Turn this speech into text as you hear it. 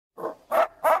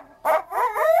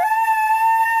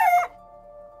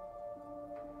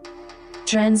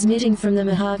Transmitting from the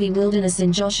Mojave Wilderness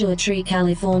in Joshua Tree,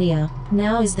 California,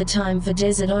 now is the time for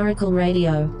Desert Oracle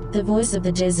Radio, the voice of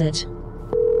the desert.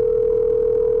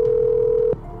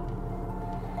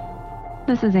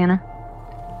 This is Anna.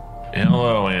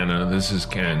 Hello, Anna. This is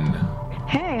Ken.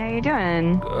 Hey, how you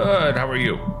doing? Good. How are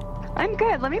you? I'm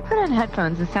good. Let me put in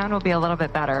headphones. The sound will be a little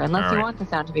bit better, unless All you right. want the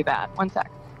sound to be bad. One sec.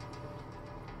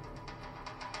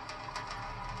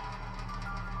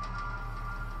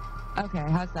 Okay,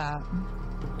 how's that?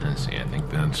 Let's see. I think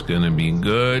that's going to be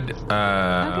good.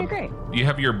 Okay, great. You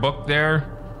have your book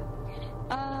there?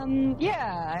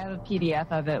 Yeah, I have a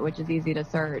PDF of it, which is easy to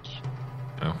search.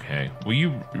 Okay. Will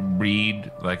you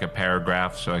read like a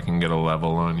paragraph so I can get a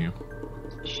level on you?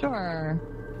 Sure.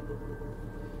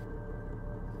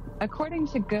 According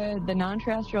to Good, the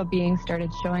non-terrestrial beings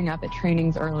started showing up at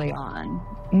trainings early on.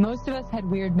 Most of us had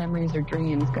weird memories or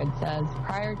dreams, Good says,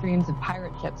 prior dreams of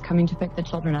pirate ships coming to pick the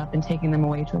children up and taking them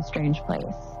away to a strange place.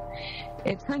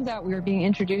 It turns out we were being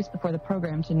introduced before the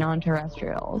program to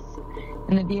non-terrestrials.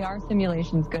 In the VR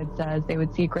simulations, Good says, they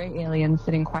would see gray aliens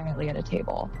sitting quietly at a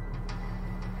table.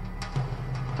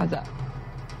 How's that?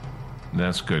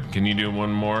 That's good. Can you do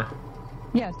one more?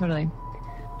 Yeah, totally.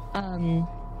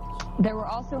 There were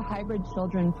also hybrid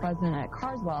children present at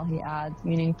Carswell, he adds,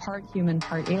 meaning part human,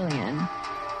 part alien.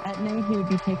 At night, he would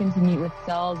be taken to meet with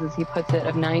cells, as he puts it,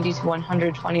 of 90 to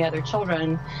 120 other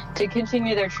children to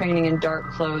continue their training in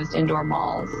dark, closed indoor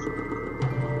malls.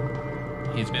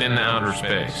 He's been to outer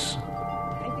space.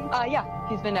 Yeah,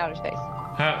 he's been to outer space.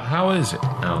 How is it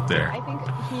out there? I think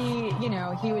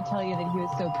he would tell you that he was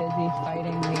so busy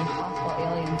fighting the hostile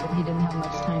aliens that he didn't have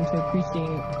much time to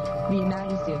appreciate the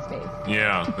majesty of space.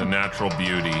 Yeah, the natural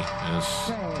beauty is...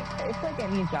 Right. It's like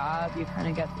any job. You kind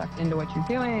of get sucked into what you're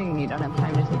doing. You don't have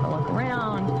time to take a look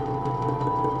around.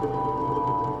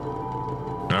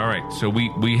 All right, so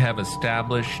we have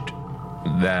established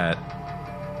that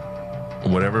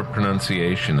whatever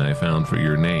pronunciation I found for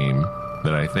your name,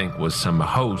 that I think was some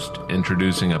host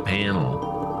introducing a panel,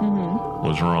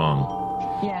 was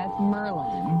wrong. Yeah, it's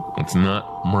Merlin. It's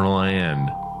not Merlin.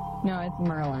 No, it's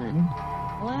Merlin.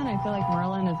 Merlin, I feel like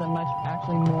Merlin is a much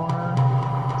actually more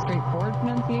straightforward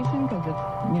pronunciation because it's,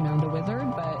 the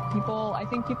wizard, but I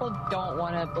think people don't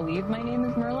want to believe my name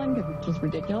is Merlin because it's just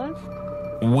ridiculous.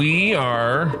 We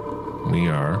are,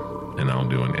 and I'll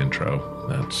do an intro.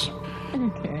 That's...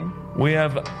 Okay. We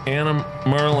have Anna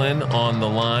Merlin on the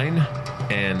line,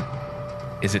 and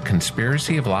is it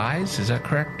Conspiracy of Lies? Is that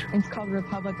correct? It's called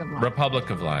Republic of Lies. Republic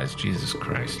of Lies. Jesus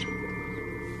Christ.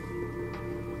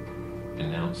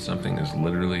 And now something is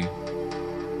literally...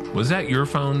 Was that your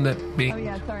phone that beeped? Oh,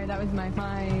 yeah, sorry. That was my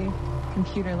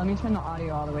computer. Let me turn the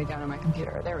audio all the way down on my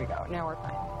computer. There we go. Now we're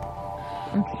fine.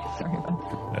 Okay, sorry about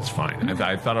that. That's fine.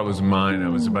 I thought it was mine. I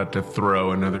was about to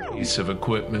throw another piece of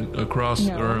equipment across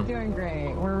the room. We're doing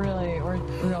great. We're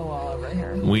real well over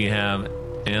here. We have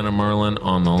Anna Merlin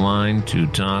on the line to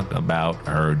talk about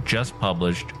her just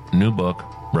published new book,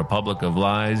 Republic of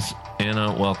Lies.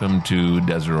 Anna, welcome to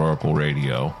Desert Oracle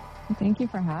Radio. Thank you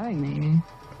for having me.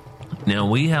 Now,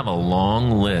 we have a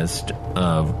long list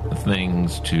of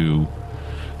things to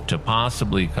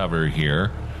possibly cover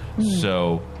here.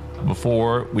 So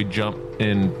before we jump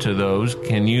into those,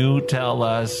 can you tell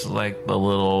us like the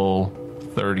little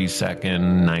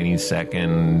 30-second,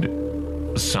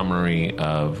 90-second summary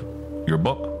of your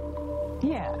book?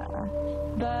 Yeah.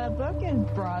 The book is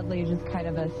broadly just kind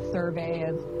of a survey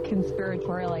of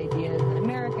conspiratorial ideas in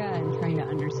America and trying to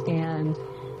understand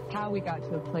how we got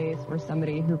to a place where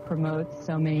somebody who promotes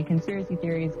so many conspiracy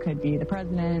theories could be the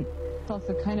president. It's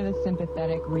also kind of a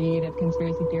sympathetic read of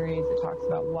conspiracy theories. It talks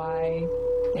about why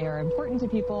they are important to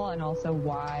people and also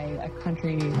why a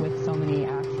country with so many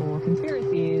actual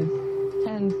conspiracies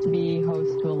tends to be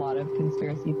host to a lot of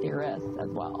conspiracy theorists as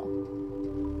well.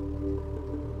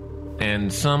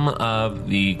 And some of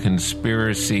the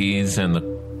conspiracies and the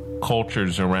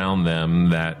cultures around them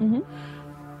that...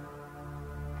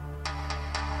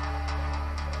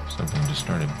 Something just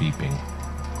started beeping.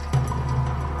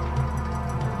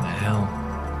 What the hell?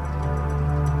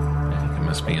 I think it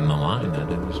must be in the line.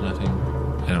 There's nothing...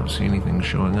 I don't see anything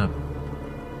showing up.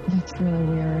 That's really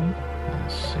weird.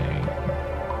 Let's see.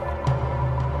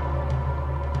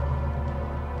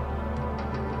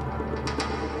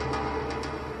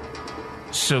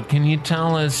 So can you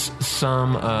tell us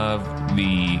some of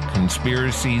the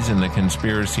conspiracies and the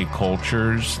conspiracy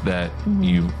cultures that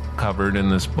you've covered in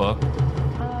this book?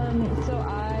 So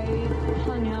I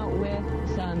hung out with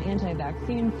some anti-vax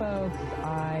vaccine folks.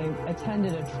 I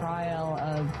attended a trial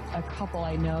of a couple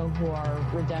I know who are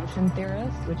redemption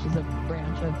theorists, which is a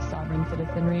branch of sovereign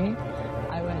citizenry.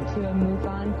 I went to a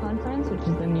MUFON conference, which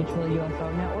is the Mutual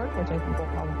UFO Network, which I think we'll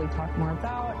probably talk more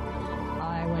about.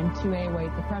 I went to a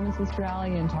white supremacist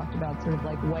rally and talked about sort of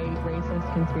like white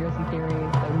racist conspiracy theories,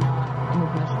 though not in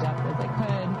as much depth as I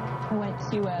could. I went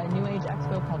to a New Age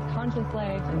expo called Conscious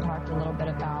Life and talked a little bit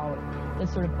about the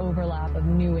sort of overlap of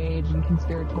New Age and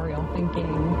conspiratorial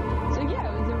thinking. So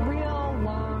yeah, it was a real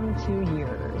long 2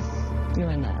 years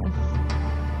doing this.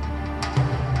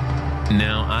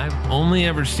 Now, I've only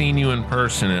ever seen you in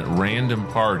person at random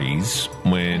parties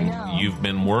when you've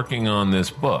been working on this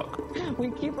book.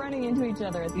 We keep running into each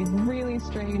other at these really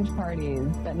strange parties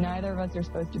that neither of us are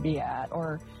supposed to be at.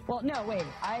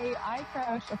 I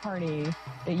crashed a party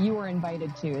that you were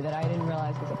invited to that I didn't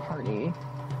realize was a party.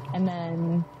 And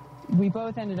then we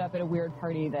both ended up at a weird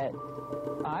party that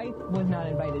I was not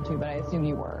invited to, but I assume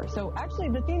you were. So actually,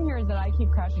 the theme here is that I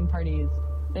keep crashing parties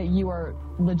that you are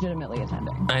legitimately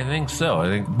attending. I think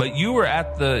so. But you were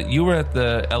at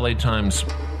the LA Times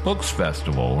Books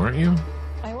Festival, weren't you?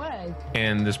 I was.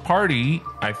 And this party,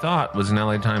 I thought, was an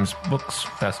LA Times Books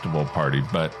Festival party,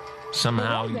 but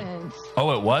somehow... It wasn't.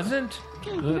 Oh, it wasn't?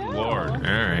 Good Lord. All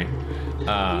right.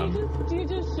 Do you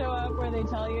just show up where they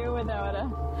tell you without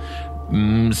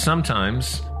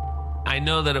sometimes. I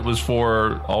know that it was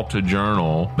for Alta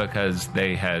Journal because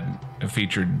they had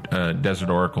featured Desert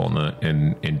Oracle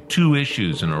in 2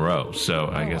 issues in a row. So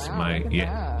I guess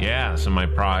so my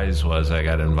prize was I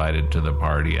got invited to the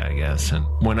party, I guess. And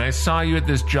when I saw you at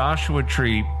this Joshua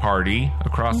Tree party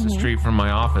across the street from my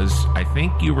office, I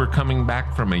think you were coming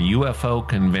back from a UFO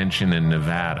convention in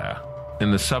Nevada,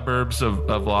 in the suburbs of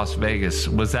Las Vegas.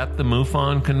 Was that the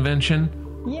MUFON convention?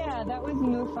 Yeah, that was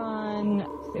MUFON.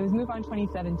 It was MUFON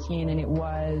 2017, and it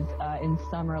was in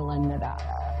Summerlin,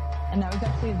 Nevada. And that was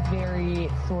actually a very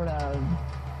sort of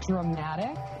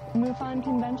dramatic MUFON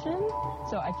convention.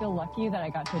 So I feel lucky that I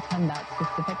got to attend that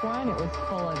specific one. It was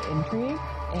full of intrigue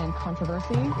and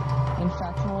controversy and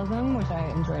factionalism, which I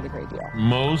enjoyed a great deal.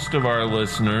 Most of our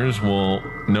listeners will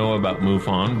know about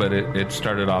MUFON, but it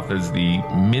started off as the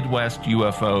Midwest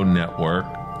UFO Network,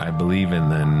 I believe in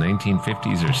the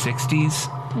 1950s or 60s.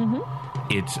 Mm-hmm.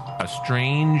 It's a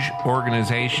strange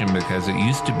organization because it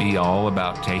used to be all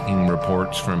about taking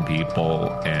reports from people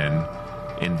and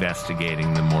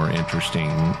investigating the more interesting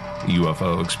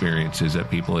UFO experiences that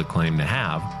people had claimed to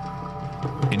have.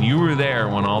 And you were there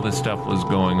when all this stuff was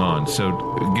going on. So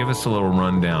give us a little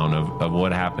rundown of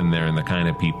what happened there and the kind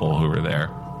of people who were there.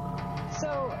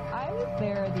 So I was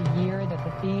there the year that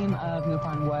the theme of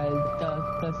MUFON was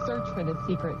the search for the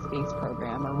secret space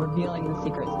program, or revealing the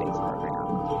secret space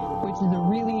program, which is a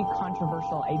really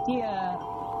controversial idea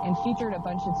and featured a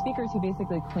bunch of speakers who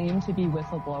basically claimed to be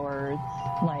whistleblowers,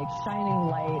 like shining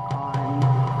light on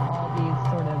all these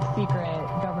sort of secret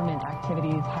government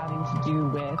activities having to do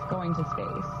with going to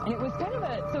space. And it was kind of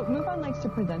so MUFON likes to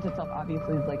present itself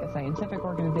obviously as like a scientific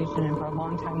organization, and for a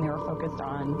long time they were focused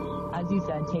on, as you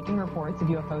said, taking reports of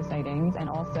UFO sightings, and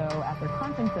also at their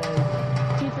conferences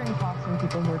featuring talks from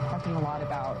people who were talking a lot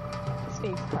about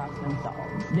spacecraft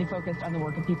themselves. They focused on the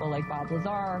work of people like Bob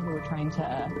Lazar, who were trying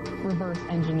to reverse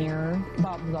engineer.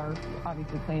 Bob Lazar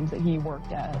obviously claims that he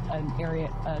worked at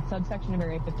a subsection of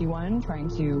Area 51, trying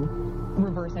to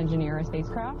reverse engineer a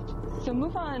spacecraft. So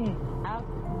MUFON at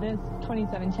this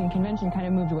 2017 convention kind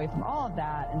of moved away from all of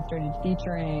that and started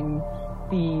featuring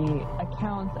the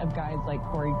accounts of guys like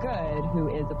Corey Goode,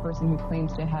 who is a person who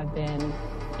claims to have been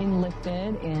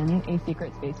enlisted in a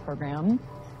secret space program,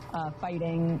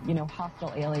 fighting,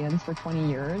 hostile aliens for 20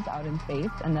 years out in space,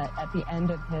 and that at the end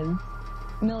of his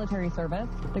military service,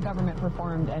 the government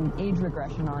performed an age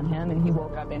regression on him, and he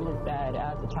woke up in his bed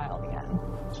as a child again.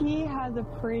 He has a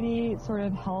pretty sort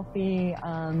of healthy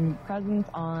presence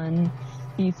on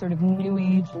the sort of New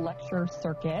Age lecture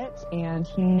circuit, and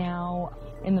he now,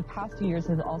 in the past 2 years,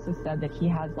 has also said that he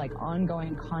has like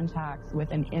ongoing contacts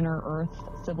with an inner Earth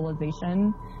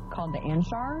civilization called the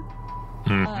Anshar.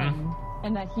 Mm-hmm.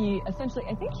 And that he essentially,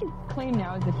 I think his claim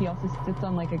now is that he also sits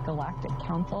on like a galactic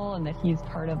council, and that he's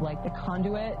part of like the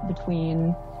conduit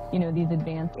between, these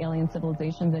advanced alien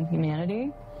civilizations and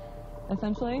humanity,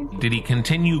 essentially. Did he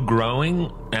continue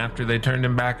growing after they turned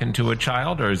him back into a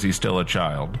child, or is he still a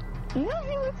child? No,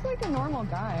 he looks like a normal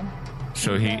guy.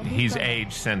 So he's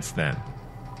aged since then?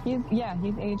 He's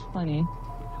aged plenty.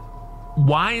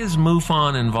 Why is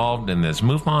MUFON involved in this?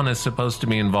 MUFON is supposed to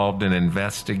be involved in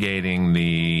investigating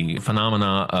the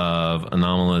phenomena of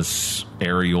anomalous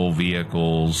aerial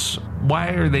vehicles.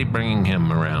 Why are they bringing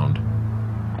him around?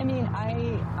 I mean,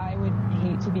 I would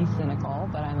hate to be cynical,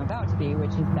 but I'm about to be,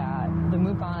 which is that the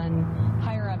MUFON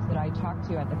higher-ups that I talked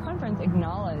to at the conference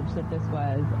acknowledged that this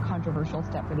was a controversial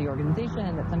step for the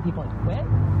organization, that some people had quit,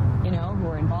 who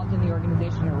were involved in the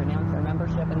organization or renounced their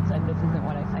membership and said, this isn't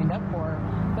what I signed up for.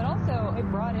 But also, it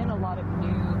brought in a lot of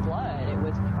new blood. It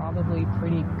was probably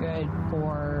pretty good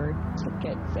for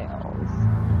ticket sales.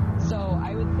 So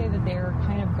I would say that they're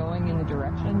kind of going in the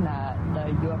direction that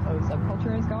the UFO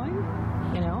subculture is going,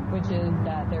 which is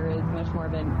that there is much more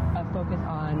of a focus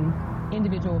on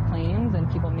individual claims and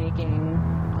people making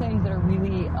claims that are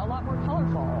really a lot more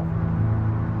colorful.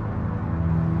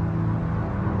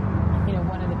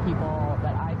 One of the people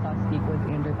that I saw speak was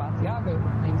Andrew Basiago, who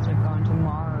claims to have gone to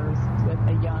Mars with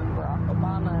a young Barack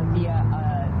Obama via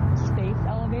a space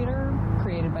elevator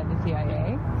created by the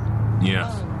CIA.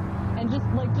 Yes. And just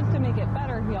to make it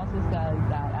better, he also says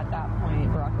that at that point,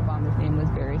 Barack Obama's name was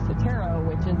Barry Soetoro,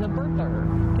 which is a birther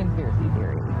conspiracy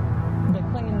theory. The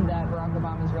claim that Barack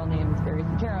Obama's real name is Barry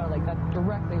Soetoro, that's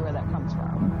directly where that comes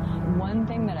from. One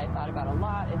thing that I thought about a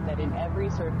lot is that in every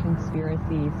sort of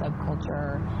conspiracy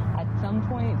subculture, at some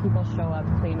point people show up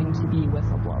claiming to be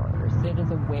whistleblowers. It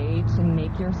is a way to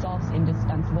make yourselves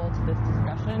indispensable to this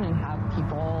discussion and have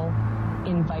people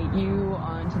invite you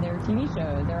onto their TV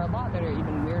shows. There are a lot that are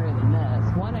even weirder than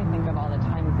this. One I think of all the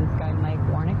time is this guy Mike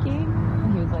Warnke.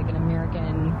 He was an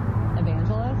American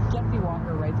evangelist. Jesse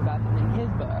Walker writes about him in his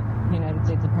book, United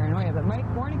States of Paranoia. But Mike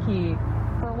Warnke,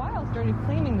 for a while, started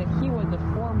claiming that he was a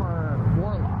former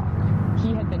warlock.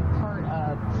 He had been part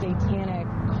of satanic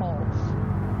cult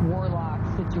warlock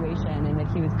situation, and that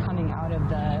he was coming out of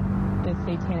this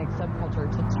satanic subculture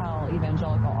to tell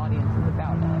evangelical audiences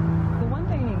about it. The one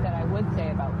thing that I would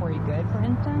say about Corey Goode, for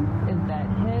instance, is that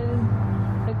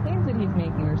the claims that he's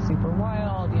making are super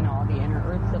wild, all the inner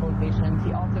earth civilizations.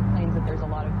 He also claims that there's a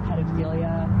lot of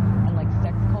pedophilia and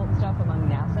sex cult stuff among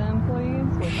NASA employees,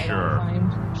 which I don't find,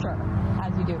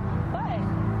 as you do. But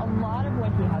a lot of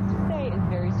what he has to say is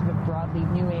very sort of broadly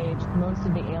new age. Most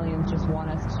of the aliens just want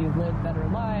us to live better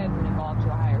lives and evolve to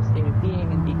a higher state of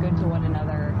being and be good to one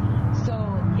another. So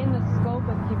in the scope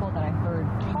of people that I heard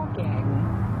talking,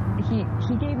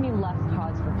 he gave me less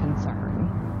cause for concern.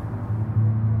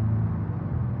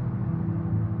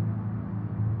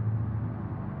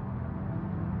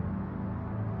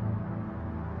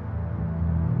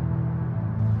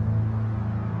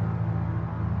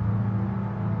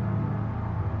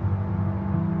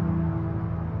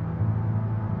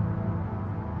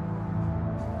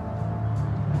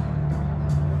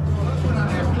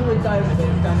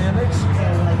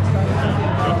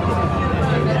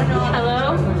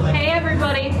 Hello. Hey,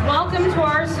 everybody. Welcome to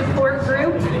our support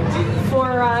group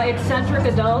for eccentric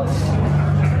adults.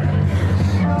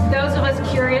 Those of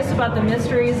us curious about the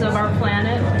mysteries of our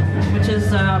planet, which is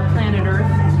planet Earth,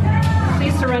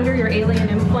 please surrender your alien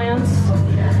implants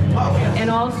and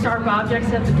all starved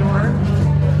objects at the door,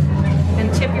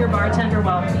 and tip your bartender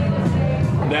well.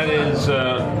 That is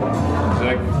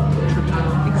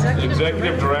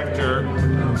Executive Director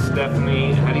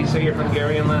Stephanie, how do you say your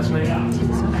Hungarian last name?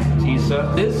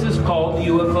 Tisa. This is called the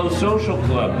UFO Social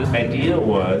Club. The idea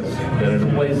was that in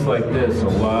a place like this, a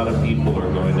lot of people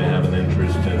are going to have an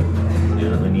interest in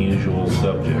unusual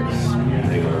subjects.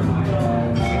 Hang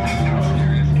on.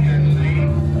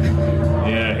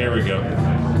 Yeah, here we go.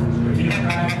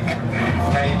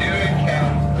 How you doing,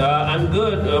 Cal? I'm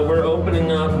good. We're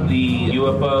opening up the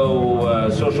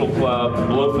UFO Social Club,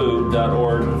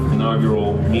 blowfood.org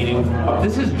inaugural meeting.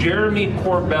 This is Jeremy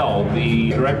Corbell, the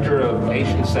director of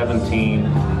Patient 17.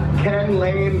 Ken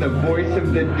Lane, the voice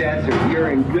of the desert. You're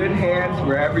in good hands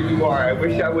wherever you are. I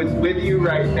wish I was with you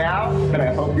right now, but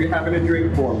I hope you're having a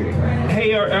drink for me.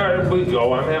 Hey, I'm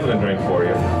having a drink for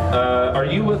you. Are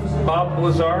you with Bob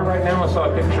Lazar right now? I saw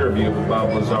a picture of you with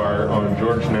Bob Lazar on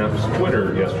George Knapp's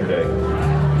Twitter yesterday.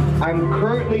 I'm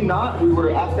currently not. We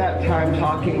were at that time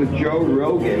talking with Joe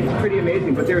Rogan. It's pretty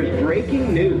amazing, but there's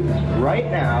breaking news right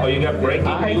now. Oh, you got breaking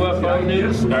UFO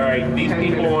news? All right, these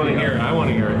people want to hear it. I want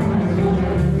to hear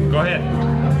it. Go ahead.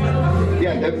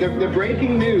 Yeah, the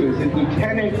breaking news is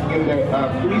lieutenant in the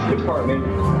police department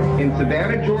in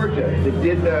Savannah, Georgia, that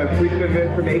did the Freedom of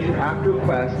Information Act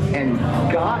request and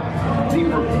got the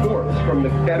reports from the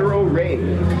federal raid,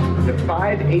 the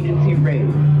 5-agency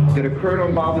raid that occurred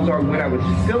on Bob Lazar when I was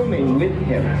filming with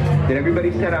him, that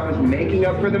everybody said I was making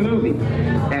up for the movie.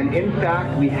 And in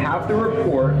fact, we have the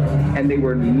report, and they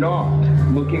were not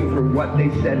looking for what they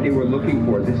said they were looking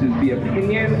for. This is the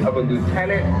opinion of a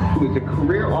lieutenant who is a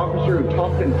career officer who talks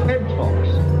Carlton TED Talks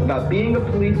about being a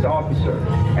police officer,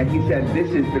 and he said,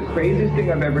 this is the craziest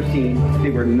thing I've ever seen.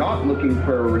 They were not looking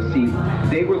for a receipt.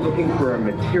 They were looking for a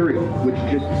material, which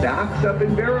just backs up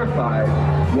and verifies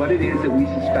what it is that we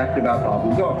suspect about Bob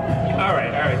Lazar. All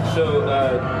right. So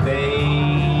they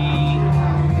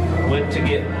went to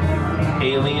get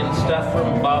alien stuff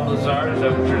from Bob Lazar? Is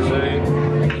that what you're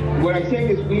saying? What I'm saying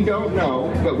is we don't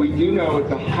know, but we do know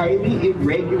it's a highly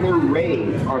irregular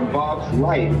raid on Bob's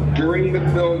life during the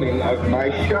filming of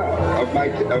my show, of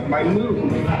my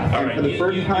movie. And for the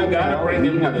first time now, we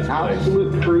have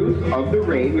absolute proof of the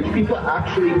raid, which people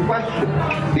actually questioned.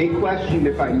 They questioned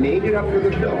if I made it up for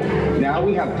the film. Now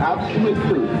we have absolute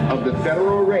proof of the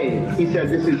federal raid. He said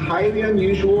this is highly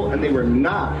unusual, and they were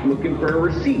not looking for a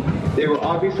receipt. They were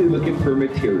obviously looking for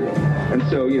material. And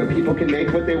so, people can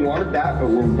make what they want of that, but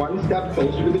we're one step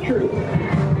closer to the truth.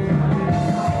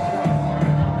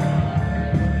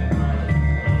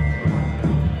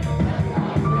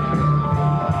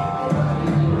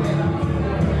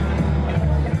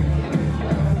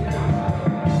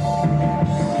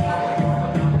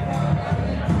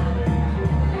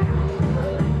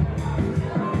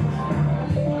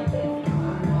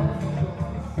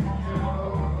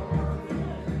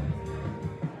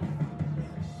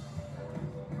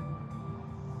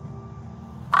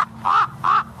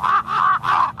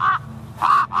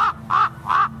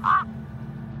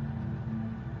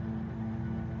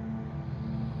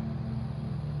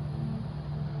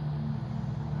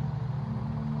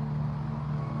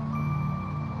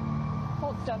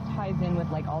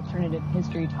 Alternative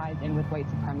history ties in with white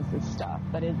supremacist stuff,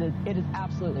 but it is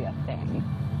absolutely a thing.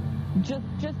 Just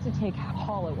to take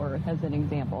Hollow Earth as an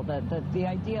example, the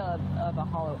idea of a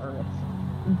Hollow Earth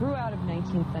grew out of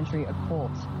 19th century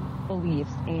occult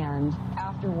beliefs, and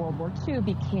after World War II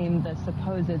became the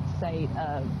supposed site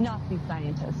of Nazi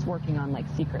scientists working on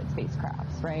secret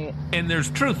spacecrafts, right? And there's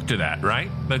truth to that, right?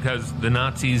 Because the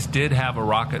Nazis did have a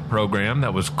rocket program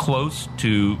that was close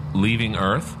to leaving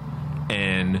Earth,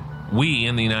 and we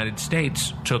in the United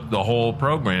States took the whole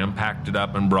program, packed it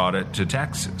up, and brought it to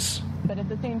Texas. But at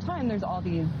the same time, there's all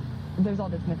this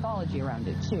mythology around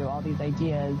it too. All these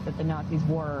ideas that the Nazis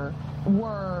were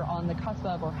on the cusp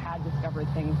of or had discovered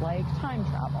things like time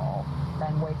travel.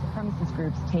 Then white supremacist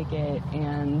groups take it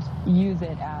and use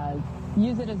it as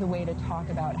a way to talk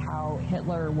about how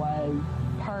Hitler was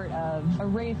part of a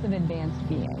race of advanced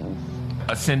beings.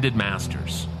 Ascended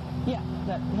masters. Yeah,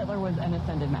 that Hitler was an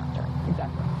ascended master.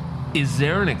 Exactly. Is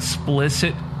there an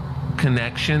explicit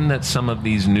connection that some of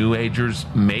these New Agers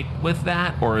make with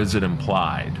that, or is it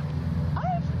implied?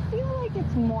 I feel like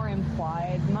it's more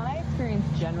implied. My experience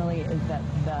generally is that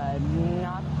the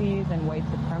Nazis and white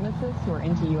supremacists who are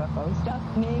into UFO stuff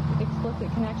make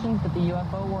explicit connections, but the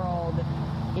UFO world,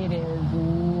 it is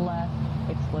less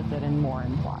explicit and more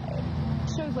implied.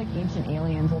 Shows like Ancient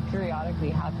Aliens will periodically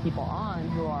have people on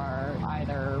who are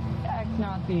either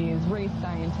ex-Nazis, race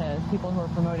scientists, people who are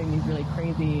promoting these really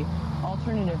crazy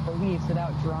alternative beliefs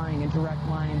without drawing a direct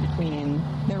line between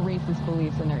their racist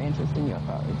beliefs and their interest in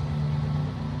UFOs.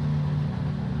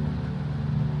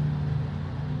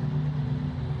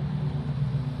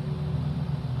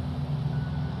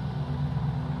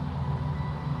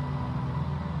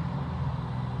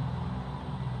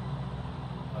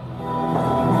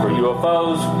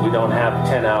 We don't have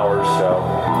 10 hours, so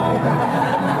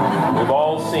we've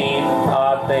all seen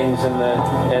odd things in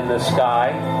the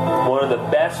sky. One of the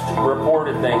best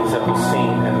reported things that was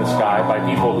seen in the sky by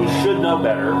people who should know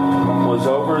better was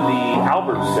over the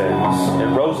Albertsons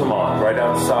in Rosamond, right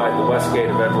outside the west gate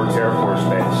of Edwards Air Force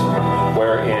Base,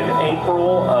 where in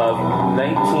April of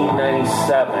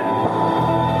 1997,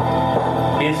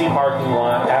 busy parking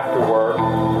lot after work,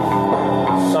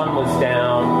 sun was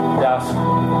down, dusk.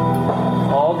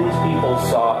 All these people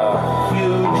saw a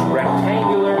huge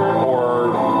rectangular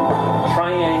or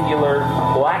triangular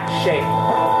black shape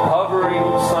hovering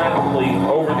silently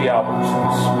over the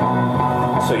Albertsons.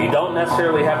 So you don't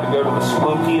necessarily have to go to the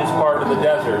spookiest part of the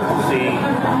desert to see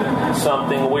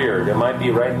something weird. It might be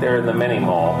right there in the mini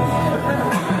mall.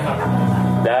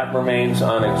 That remains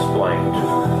unexplained.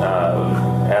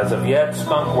 As of yet,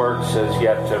 Skunkworks has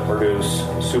yet to produce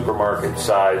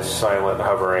supermarket-sized, silent,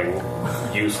 hovering,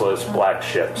 useless black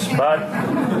ships. But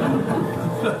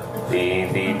the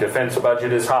defense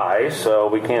budget is high, so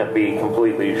we can't be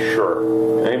completely sure.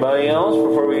 Anybody else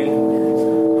before we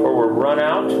run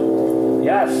out?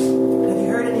 Yes? Have you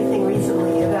heard anything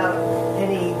recently about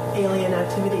any alien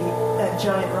activity at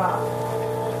Giant Rock?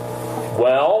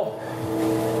 Well,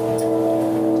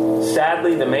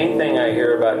 sadly, the main thing I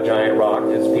hear about Giant Rock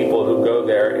is people who go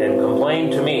there and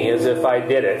complain to me as if I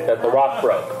did it, that the rock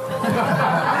broke.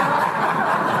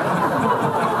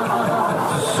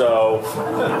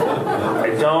 So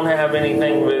I don't have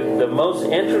anything. The most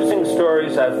interesting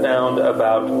stories I've found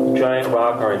about Giant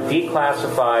Rock are in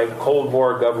declassified Cold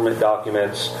War government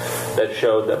documents that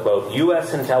showed that both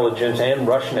U.S. intelligence and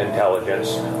Russian intelligence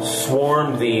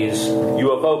swarmed these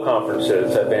UFO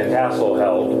conferences that Van Tassel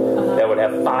held that would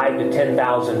have 5,000 to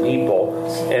 10,000 people.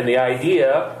 And the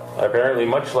idea, apparently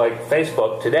much like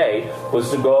Facebook today,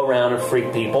 was to go around and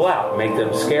freak people out, make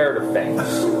them scared of things,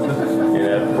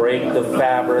 break the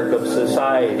fabric of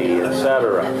society,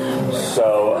 etc.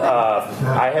 So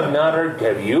I have not heard.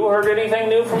 Have you heard anything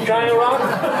new from Giant Rock?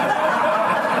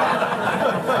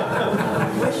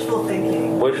 Wishful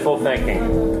thinking. Wishful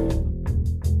thinking.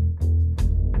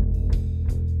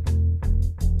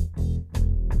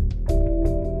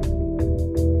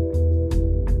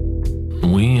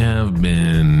 We have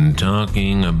been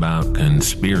talking about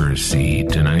conspiracy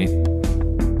tonight.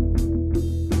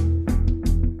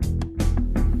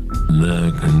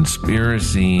 The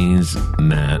conspiracies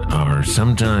that are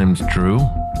sometimes true,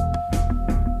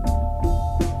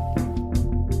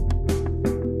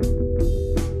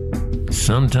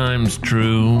 sometimes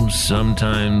true,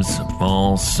 sometimes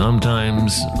false,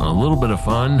 sometimes a little bit of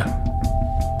fun,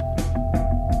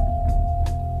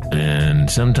 and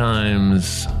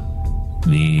sometimes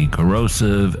the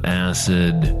corrosive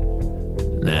acid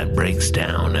that breaks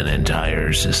down an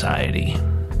entire society.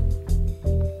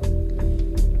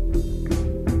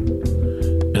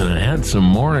 And I had some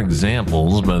more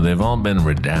examples, but they've all been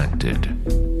redacted.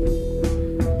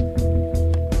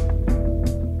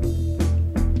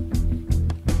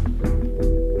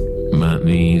 But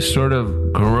the sort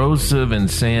of corrosive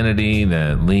insanity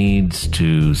that leads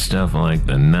to stuff like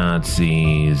the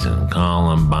Nazis and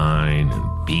Columbine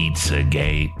and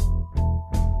Pizzagate.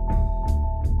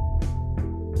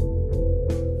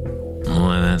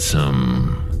 Boy, that's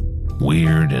some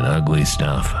weird and ugly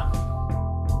stuff.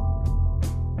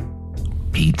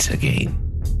 Pizzagate.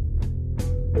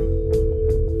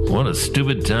 What a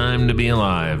stupid time to be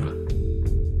alive.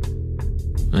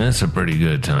 That's a pretty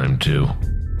good time, too.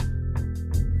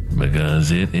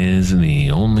 Because it is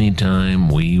the only time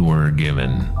we were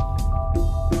given.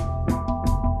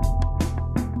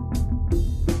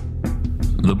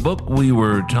 The book we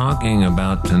were talking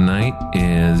about tonight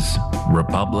is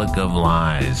Republic of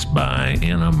Lies by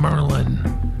Anna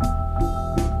Merlan.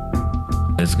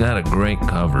 It's got a great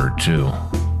cover, too.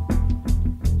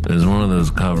 It's one of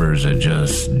those covers that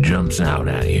just jumps out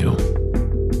at you.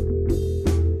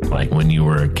 Like when you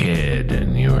were a kid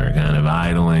and you were kind of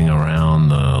idling around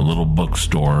the little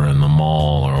bookstore in the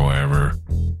mall or wherever.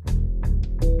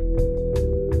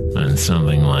 And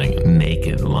something like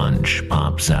Naked Lunch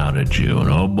pops out at you, and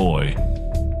oh boy.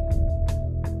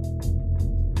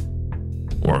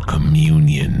 Or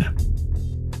Communion.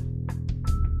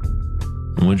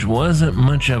 Which wasn't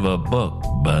much of a book,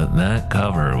 but that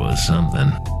cover was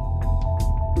something.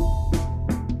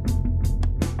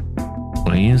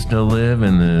 I used to live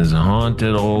in this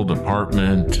haunted old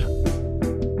apartment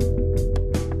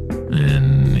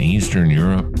in Eastern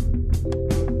Europe.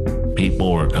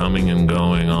 People were coming and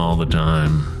going all the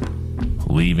time,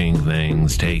 leaving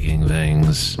things, taking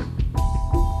things.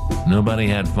 Nobody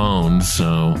had phones,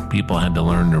 so people had to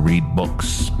learn to read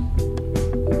books.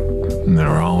 And there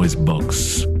were always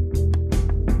books.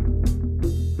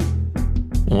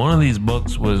 One of these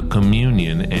books was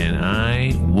Communion, and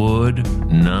I would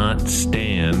not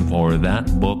stand for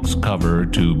that book's cover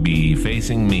to be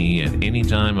facing me at any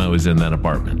time I was in that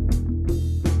apartment.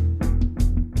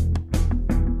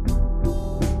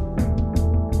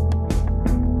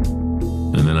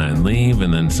 And then I'd leave,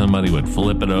 and then somebody would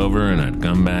flip it over, and I'd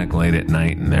come back late at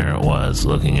night, and there it was,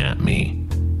 looking at me.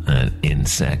 That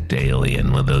insect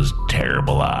alien with those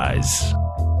terrible eyes.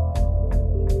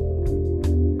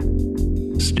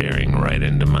 Staring right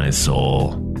into my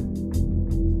soul.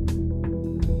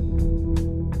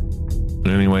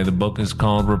 Anyway, the book is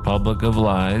called Republic of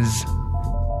Lies.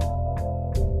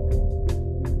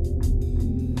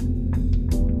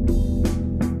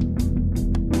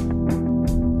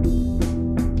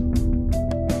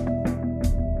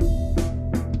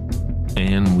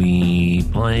 And we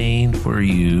played for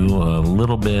you a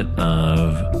little bit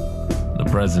of the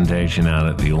presentation out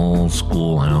at the Old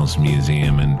Schoolhouse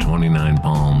Museum in 29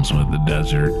 Palms with the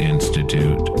Desert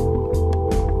Institute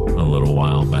a little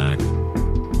while back.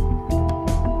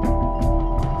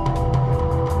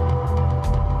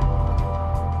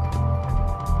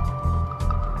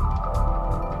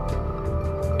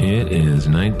 It is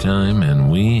nighttime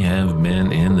and we have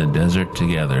been in the desert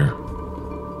together.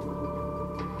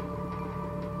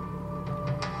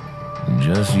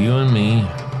 Just you and me.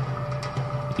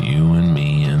 You and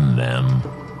me and them.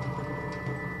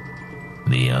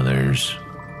 the others.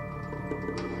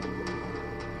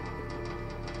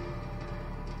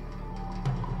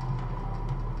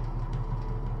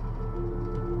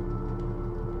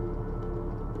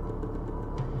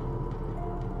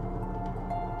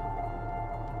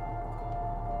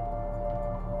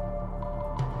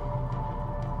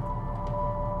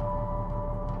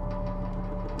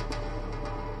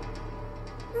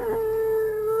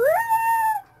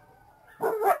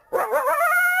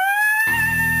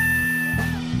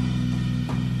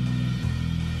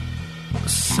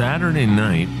 Saturday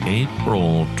night,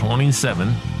 April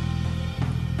 27.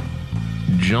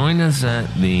 Join us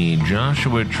at the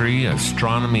Joshua Tree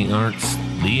Astronomy Arts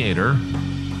Theater.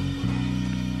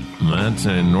 That's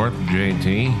in North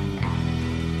JT,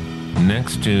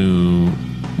 next to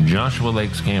Joshua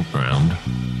Lakes Campground.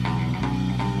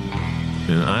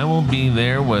 And I will be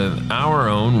there with our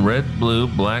own Red, Blue,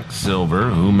 Black, Silver,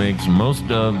 who makes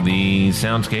most of the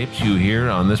soundscapes you hear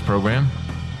on this program.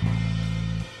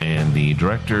 And the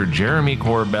director, Jeremy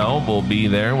Corbell, will be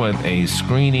there with a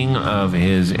screening of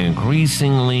his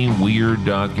increasingly weird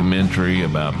documentary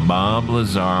about Bob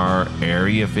Lazar,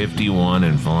 Area 51,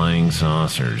 and flying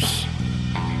saucers.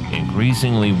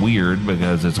 Increasingly weird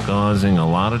because it's causing a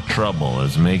lot of trouble.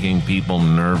 It's making people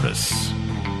nervous.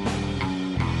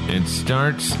 It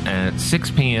starts at 6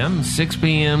 p.m.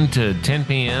 to 10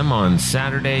 p.m. on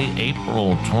Saturday,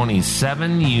 April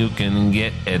 27. You can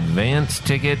get advance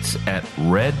tickets at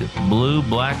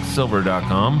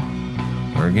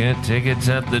redblueblacksilver.com or get tickets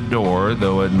at the door,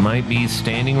 though it might be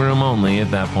standing room only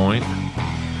at that point.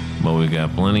 But we've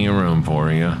got plenty of room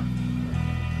for you.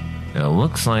 It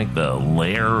looks like the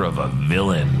lair of a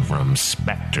villain from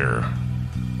Spectre.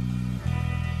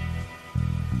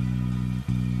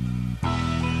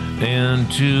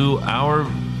 And to our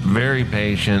very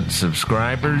patient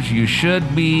subscribers, you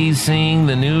should be seeing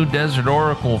the new Desert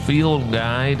Oracle Field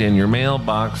Guide in your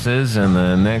mailboxes in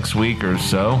the next week or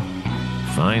so.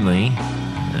 Finally.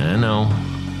 I know.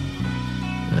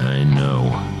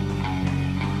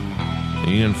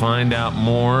 You can find out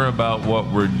more about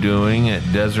what we're doing at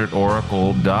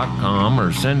desertoracle.com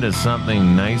or send us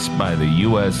something nice by the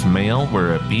U.S. mail.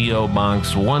 We're at P.O.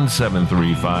 Box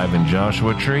 1735 in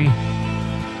Joshua Tree.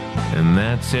 And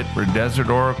that's it for Desert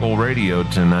Oracle Radio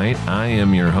tonight. I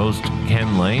am your host,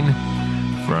 Ken Lane,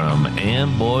 from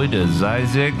Amboy to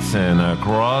Zzyzx and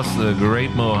across the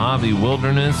Great Mojave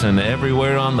Wilderness and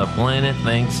everywhere on the planet,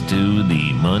 thanks to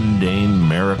the mundane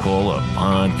miracle of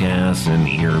podcasts and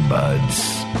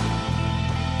earbuds.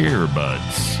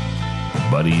 Earbuds.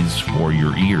 Buddies for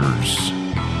your ears,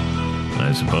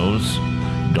 I suppose.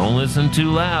 Don't listen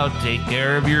too loud. Take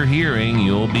care of your hearing.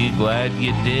 You'll be glad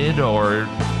you did, or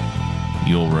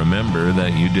you'll remember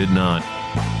that you did not.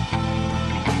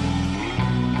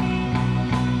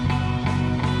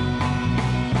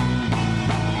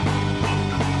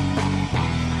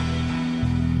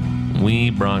 We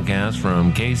broadcast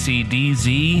from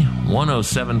KCDZ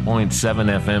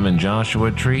 107.7 FM in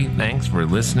Joshua Tree. Thanks for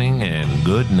listening, and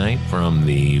good night from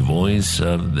the voice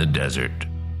of the desert.